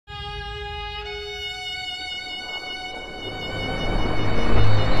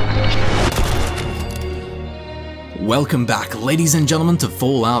Welcome back, ladies and gentlemen, to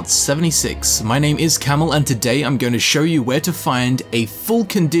Fallout 76. My name is Camel, and today I'm going to show you where to find a full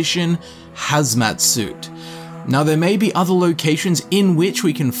condition hazmat suit. Now, there may be other locations in which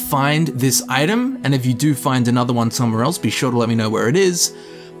we can find this item, and if you do find another one somewhere else, be sure to let me know where it is.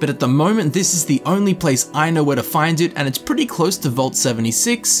 But at the moment, this is the only place I know where to find it, and it's pretty close to Vault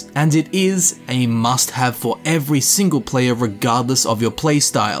 76, and it is a must-have for every single player regardless of your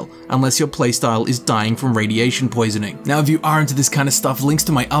playstyle, unless your playstyle is dying from radiation poisoning. Now, if you are into this kind of stuff, links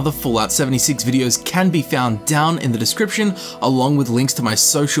to my other Fallout 76 videos can be found down in the description, along with links to my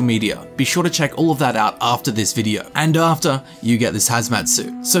social media. Be sure to check all of that out after this video, and after you get this hazmat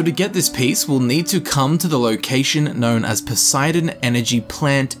suit. So to get this piece, we'll need to come to the location known as Poseidon Energy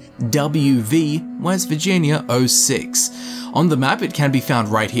Plant WV, West Virginia 06. On the map, it can be found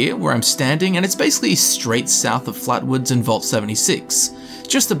right here where I'm standing, and it's basically straight south of Flatwoods and Vault 76,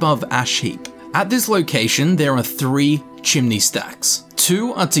 just above Ash Heap. At this location, there are 3 chimney stacks.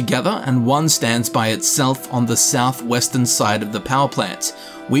 2 are together and 1 stands by itself on the southwestern side of the power plant.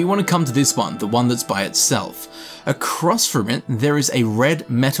 We want to come to this one, the one that's by itself. Across from it, there is a red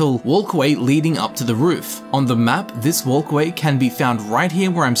metal walkway leading up to the roof. On the map, this walkway can be found right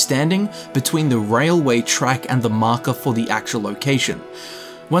here where I'm standing, between the railway track and the marker for the actual location.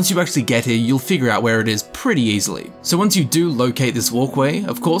 Once you actually get here, you'll figure out where it is pretty easily. So once you do locate this walkway,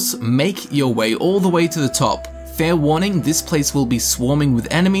 of course, make your way all the way to the top. Fair warning, this place will be swarming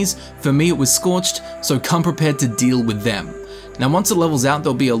with enemies. For me, it was scorched, so come prepared to deal with them. Now, once it levels out,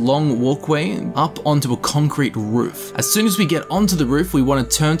 there'll be a long walkway up onto a concrete roof. As soon as we get onto the roof, we want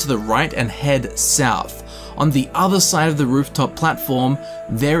to turn to the right and head south. On the other side of the rooftop platform,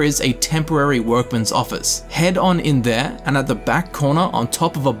 there is a temporary workman's office. Head on in there, and at the back corner, on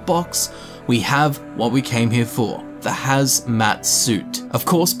top of a box, we have what we came here for. The hazmat suit. Of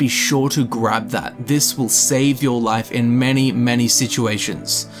course, be sure to grab that. This will save your life in many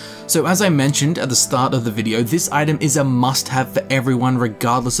situations. So as I mentioned at the start of the video, this item is a must-have for everyone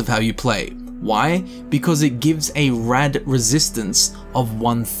regardless of how you play. Why? Because it gives a rad resistance of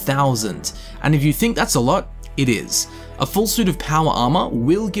 1000. And if you think that's a lot, it is. A full suit of power armor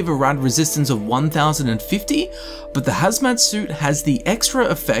will give a rad resistance of 1050, but the hazmat suit has the extra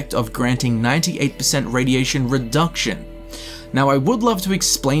effect of granting 98% radiation reduction. Now, I would love to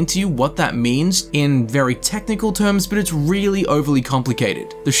explain to you what that means in very technical terms, but it's really overly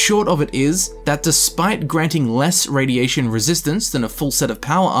complicated. The short of it is that despite granting less radiation resistance than a full set of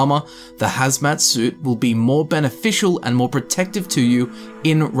power armor, the hazmat suit will be more beneficial and more protective to you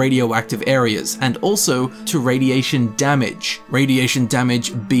in radioactive areas, and also to radiation damage. Radiation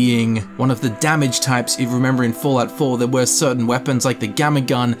damage being one of the damage types. If you remember in Fallout 4, there were certain weapons like the gamma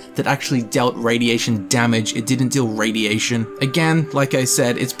gun that actually dealt radiation damage. It didn't deal radiation. Again, like I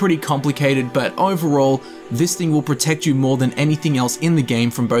said, it's pretty complicated, but overall, this thing will protect you more than anything else in the game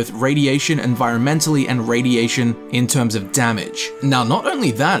from both radiation environmentally and radiation in terms of damage. Now, not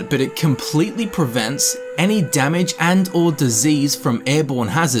only that, but it completely prevents any damage and or disease from airborne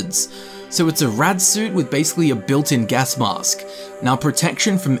hazards. So it's a rad suit with basically a built-in gas mask. Now,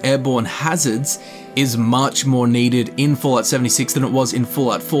 protection from airborne hazards is much more needed in Fallout 76 than it was in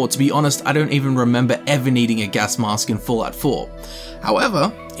Fallout 4. To be honest, I don't even remember ever needing a gas mask in Fallout 4.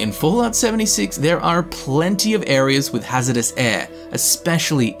 However, in Fallout 76, there are plenty of areas with hazardous air,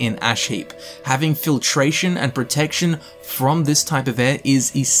 especially in Ash Heap. Having filtration and protection from this type of air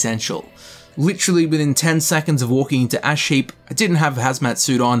is essential. Literally within 10 seconds of walking into Ash Heap, I didn't have a hazmat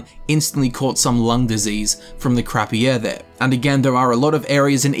suit on, instantly caught some lung disease from the crappy air there. And again, there are a lot of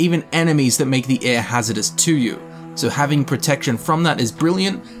areas and even enemies that make the air hazardous to you. So having protection from that is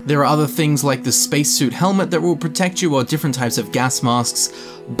brilliant. There are other things like the spacesuit helmet that will protect you, or different types of gas masks,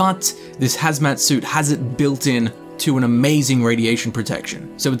 but this hazmat suit has it built in to an amazing radiation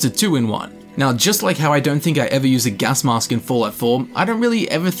protection. So it's a 2-in-1. Now, just like how I don't think I ever used a gas mask in Fallout 4, I don't really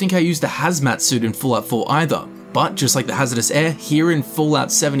ever think I used a hazmat suit in Fallout 4 either. But just like the hazardous air, here in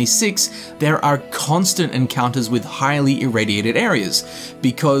Fallout 76, there are constant encounters with highly irradiated areas.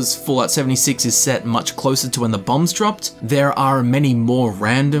 Because Fallout 76 is set much closer to when the bombs dropped, there are many more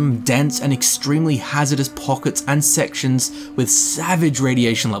random, dense, and extremely hazardous pockets and sections with savage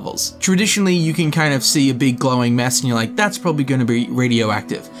radiation levels. Traditionally, you can kind of see a big glowing mess and you're like, that's probably going to be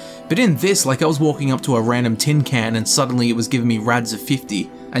radioactive. But in this, like I was walking up to a random tin can and suddenly it was giving me rads of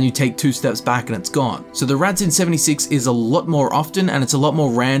 50, and you take 2 steps back and it's gone. So the rads in 76 is a lot more often, and it's a lot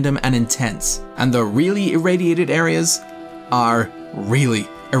more random and intense. And the really irradiated areas are really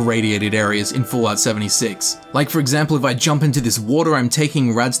irradiated areas in Fallout 76. Like for example, if I jump into this water, I'm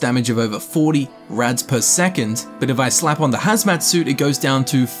taking rads damage of over 40 rads per second, but if I slap on the hazmat suit, it goes down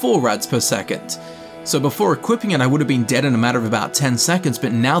to 4 rads per second. So before equipping it, I would have been dead in a matter of about 10 seconds,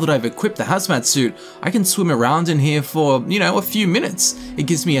 but now that I've equipped the hazmat suit, I can swim around in here for, you know, a few minutes. It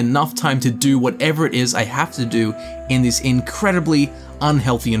gives me enough time to do whatever it is I have to do in this incredibly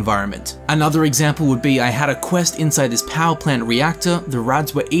unhealthy environment. Another example would be I had a quest inside this power plant reactor. The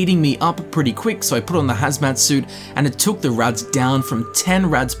rads were eating me up pretty quick, so I put on the hazmat suit and it took the rads down from 10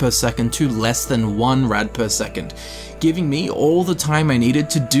 rads per second to less than 1 rad per second, giving me all the time I needed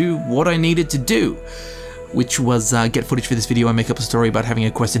to do what I needed to do. Which was get footage for this video and make up a story about having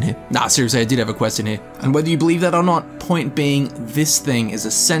a quest in here. Nah, seriously, I did have a quest in here. And whether you believe that or not, point being, this thing is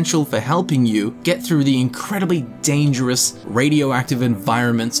essential for helping you get through the incredibly dangerous radioactive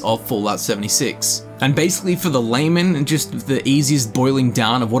environments of Fallout 76. And basically for the layman, just the easiest boiling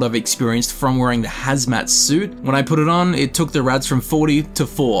down of what I've experienced from wearing the hazmat suit, when I put it on, it took the rads from 40 to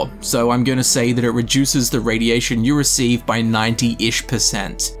 4. So I'm going to say that it reduces the radiation you receive by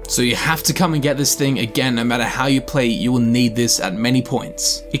 90-ish%. So you have to come and get this thing. Again, no matter how you play, you will need this at many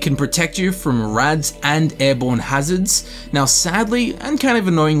points. It can protect you from rads and airborne hazards. Now sadly, and kind of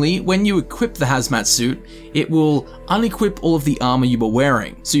annoyingly, when you equip the hazmat suit, it will unequip all of the armor you were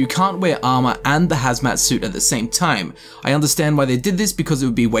wearing. So you can't wear armor and the hazmat suit at the same time. I understand why they did this, because it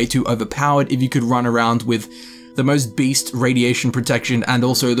would be way too overpowered if you could run around with the most beast radiation protection and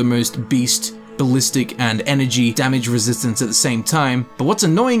also the most beast ballistic and energy damage resistance at the same time. But what's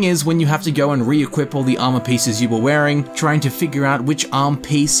annoying is when you have to go and re-equip all the armor pieces you were wearing, trying to figure out which arm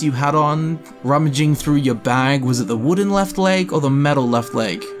piece you had on, rummaging through your bag. Was it the wooden left leg or the metal left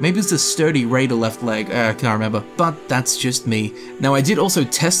leg? Maybe it's the sturdy Raider left leg, I can't remember, but that's just me. Now I did also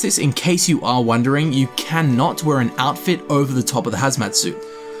test this. In case you are wondering, you cannot wear an outfit over the top of the hazmat suit.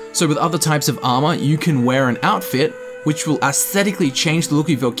 So with other types of armor, you can wear an outfit which will aesthetically change the look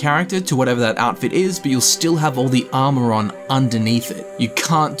of your character to whatever that outfit is, but you'll still have all the armor on underneath it. You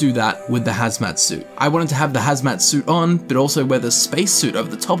can't do that with the hazmat suit. I wanted to have the hazmat suit on, but also wear the spacesuit over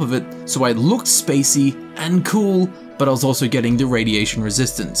the top of it, so I looked spacey and cool, but I was also getting the radiation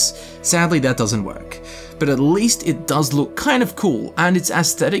resistance. Sadly, that doesn't work. But at least it does look kind of cool, and its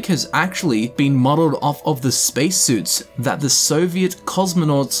aesthetic has actually been modeled off of the spacesuits that the Soviet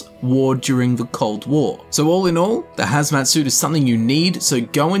cosmonauts wore during the Cold War. So all in all, the hazmat suit is something you need, so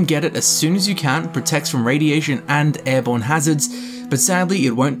go and get it as soon as you can. It protects from radiation and airborne hazards, but sadly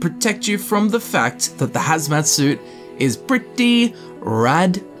it won't protect you from the fact that the hazmat suit is pretty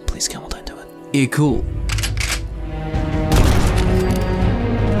rad. Please, Camel, don't do it. Cool.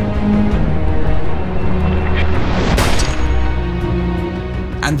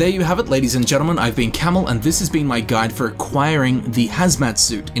 And there you have it, ladies and gentlemen. I've been Camel, and this has been my guide for acquiring the hazmat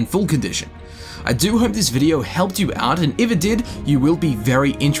suit in full condition. I do hope this video helped you out, and if it did, you will be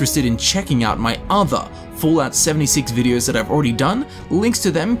very interested in checking out my other Fallout 76 videos that I've already done. Links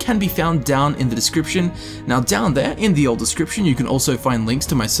to them can be found down in the description. Now down there in the old description, you can also find links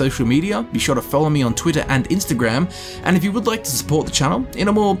to my social media. Be sure to follow me on Twitter and Instagram. And if you would like to support the channel in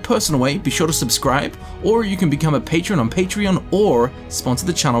a more personal way, be sure to subscribe, or you can become a patron on Patreon or sponsor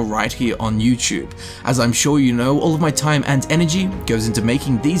the channel right here on YouTube. As I'm sure you know, all of my time and energy goes into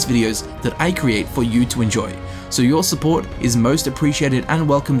making these videos that I create for you to enjoy. So your support is most appreciated and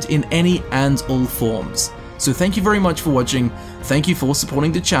welcomed in any and all forms. So thank you very much for watching, thank you for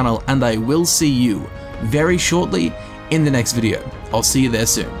supporting the channel, and I will see you very shortly in the next video. I'll see you there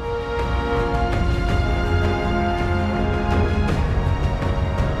soon.